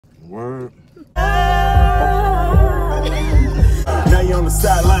Word. Now you're on the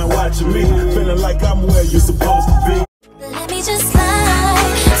sideline watching me, feeling like I'm where you're supposed to be. Let me just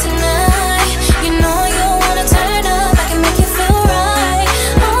slide tonight. You know you wanna turn up. I can make you feel right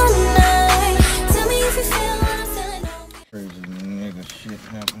all night. Tell me if you feel what I'm feeling. Crazy nigga shit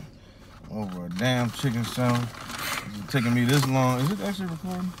happened over a damn chicken sandwich. It's taking me this long. Is it actually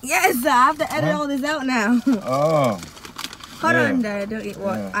recording? Yes, I have to edit all this out now. Oh. Hold yeah. on, Dad. Don't eat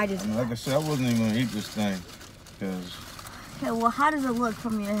what? Yeah. I just. Like I said, I wasn't even gonna eat this thing, cause. Okay, well, how does it look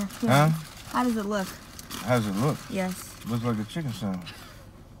from your? Huh? How does it look? How does it look? Yes. Looks like a chicken sandwich.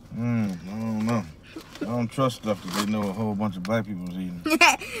 I don't know. I don't trust stuff that they know a whole bunch of black people was eating.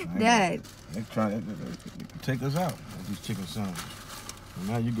 Dad. They take us out with these chicken sandwiches. And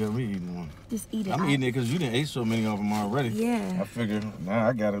now you got me eating one. Just eat it. I'm eating it because you didn't ate so many of them already. Yeah. I figured now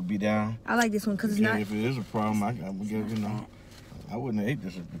I gotta be down. I like this one because it's not. If it is a problem, I would get, you know. I wouldn't have ate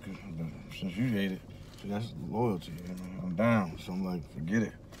this because since you ate it, so that's loyalty. You know? I'm down, so I'm like, forget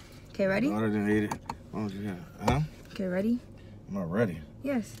it. Okay, ready? My daughter didn't eat it. Why don't you have it? Huh? Okay, ready? I'm not ready.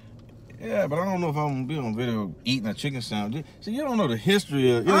 Yes. Yeah, but I don't know if I'm gonna be on video eating a chicken sandwich. See, you don't know the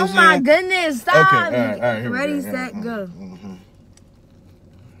history of. You know Oh what I'm my saying? goodness! Stop. Okay, all right, here Ready, we go. set, go.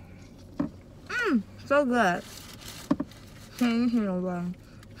 So good. Can't hear nobody.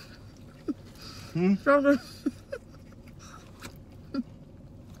 So good.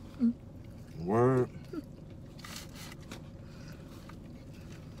 Word.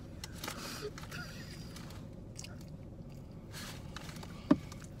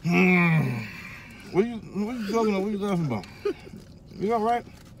 What you talking about? What you laughing about? You all right?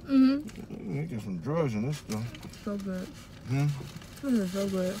 Mm-hmm. You get some drugs in this stuff. So good. Hmm? This is so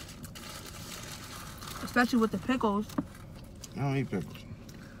good. Especially with the pickles. I don't eat pickles.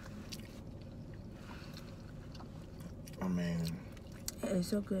 I mean... It's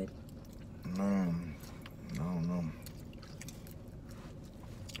so good. Man, I don't know.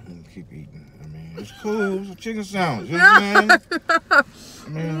 I'm gonna keep eating. I mean, it's cool. It's a chicken sandwich. You know what I'm saying? I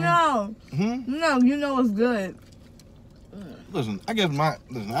mean, No. No, you know it's good. Listen, I guess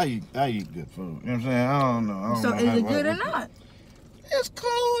I eat good food. You know what I'm saying? I don't know. So is it good or not? It's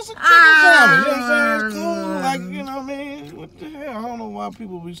cool. It's a chicken sandwich. You know what I'm saying? It's cool. Like, you know what I mean? What the hell? I don't know why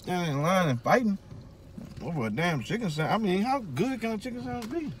people be standing in line and fighting over a damn chicken sandwich. I mean, how good can a chicken sandwich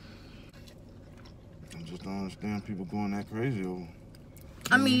be? I just don't understand people going that crazy over.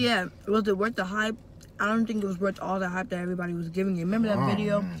 I mean, yeah. Was it worth the hype? I don't think it was worth all the hype that everybody was giving it. Remember that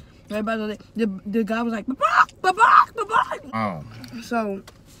video? Man. Everybody was like, the guy was like, "Babak, babak, babak." Oh. So,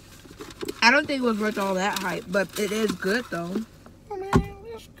 I don't think it was worth all that hype, but it is good though. I mean,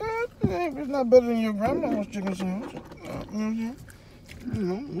 it's good. It's not better than your grandma's chicken sandwich. You know what I'm saying? You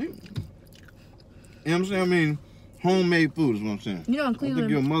know what I'm saying? I mean, homemade food is what I'm saying. You know, in I think Cleveland,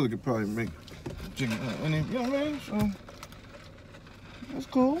 your mother could probably make chicken. You know what I mean? So, that's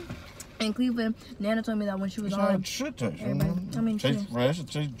cool. in Cleveland, Nana told me that when she was It's how on. it should taste. Everybody, I mean, It tastes fresh. It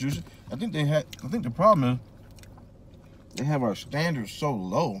tastes juicy. I think the problem is they have our standards so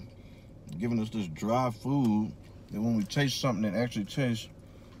low, giving us this dry food that when we taste something that actually tastes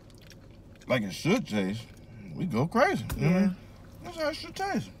like it should taste, we go crazy. You know what I mean? That's how it should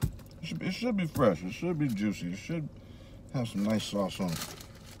taste. It should be fresh. It should be juicy. It should have some nice sauce on it.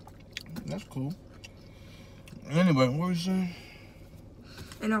 That's cool. Anyway, what were you saying?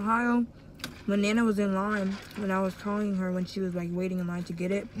 In Ohio, when Nana was in line, when I was telling her when she was like waiting in line to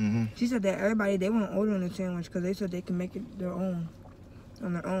get it, she said that everybody, they weren't ordering a sandwich because they said they can make it their own,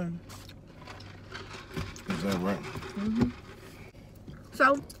 on their own. Is that right?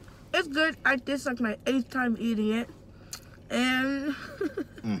 So, it's good. This is like my 8th time eating it. And,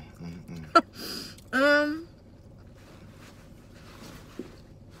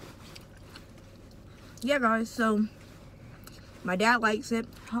 yeah guys, so my dad likes it.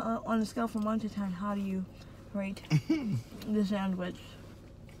 On a scale from 1 to 10, how do you rate the sandwich?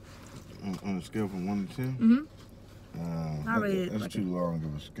 On a scale from 1 to 10? I rate it That's like too long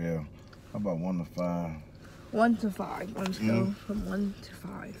of a scale. How about 1 to 5? 1 to 5. On a scale from 1 to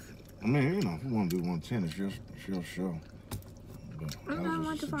 5. I mean, you know, if we want to do 1 to 10, it's your show. But Okay, that was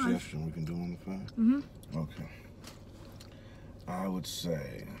 1 just to a 5. suggestion. We can do 1 to 5? Okay. I would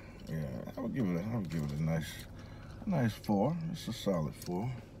say, yeah, I would give it a nice 4. It's a solid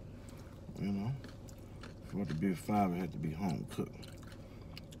 4. You know, for it to be a 5, it had to be home cooked.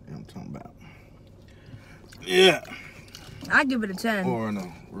 You know what I'm talking about? Yeah. I give it a 10. Or in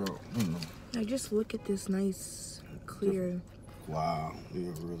a real, you know. Like, just look at this nice, clear. Wow, they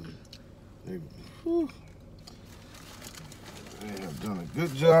have done a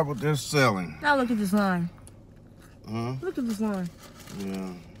good job with their selling. Now look at this line. Huh? Look at this line.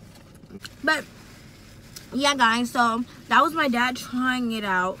 Yeah. But yeah, guys, so that was my dad trying it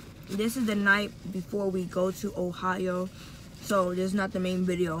out. This is the night before we go to Ohio, so this is not the main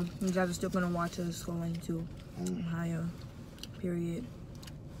video. You guys are still gonna watch us going to Ohio, period.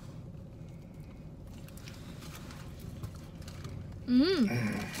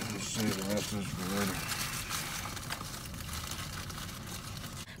 Let's see the rest of this later.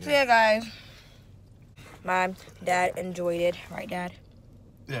 So yeah, guys, my dad enjoyed it, right, Dad?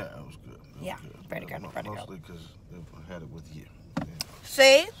 Yeah, it was good. Yeah, pretty good, pretty good. Mostly because I had it with you. Yeah.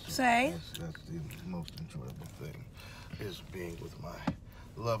 Say. That's the most enjoyable thing, is being with my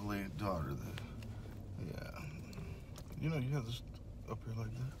lovely daughter. You know, you have this up here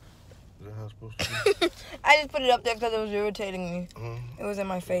like that. Is that how it's supposed to be? I just put it up there because it was irritating me. It was in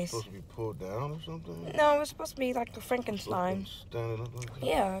my face. Supposed to be pulled down or something? No, it was supposed to be like a Frankenstein. Standing up like that?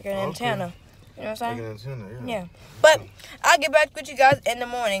 Yeah, like an antenna. You know what I'm saying? Like an antenna, Yeah. But I'll get back with you guys in the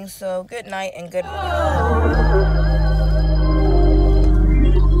morning. So good night and good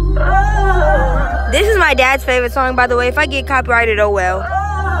This is my dad's favorite song, by the way. If I get copyrighted, oh well.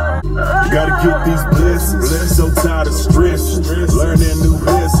 Gotta get these blessings, so tired of stress. Learning new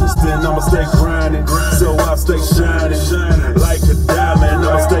lessons, then I'ma stay grinding. So I'll stay shining, like a diamond.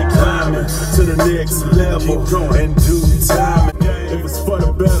 I'ma stay climbing to the next level in due time. If it's for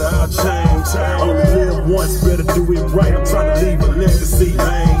the better, I'll change. Only live once, better do it right. I'm trying to leave a legacy,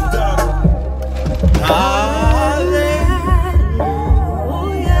 man.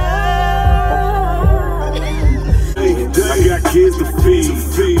 I got kids to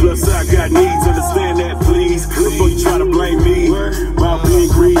feed, plus I got needs, understand that please. Before you try to blame me about being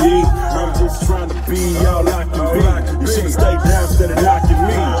greedy, I'm just trying to be all I can be. You should've stayed down instead of knocking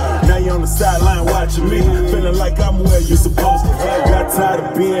me. Now you're on the sideline watching me, feeling like I'm where you're supposed to be. Got tired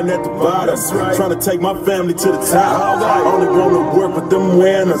of being at the bottom, trying to take my family to the top. Only wanna work with them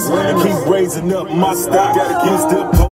winners and keep raising up my stock. You still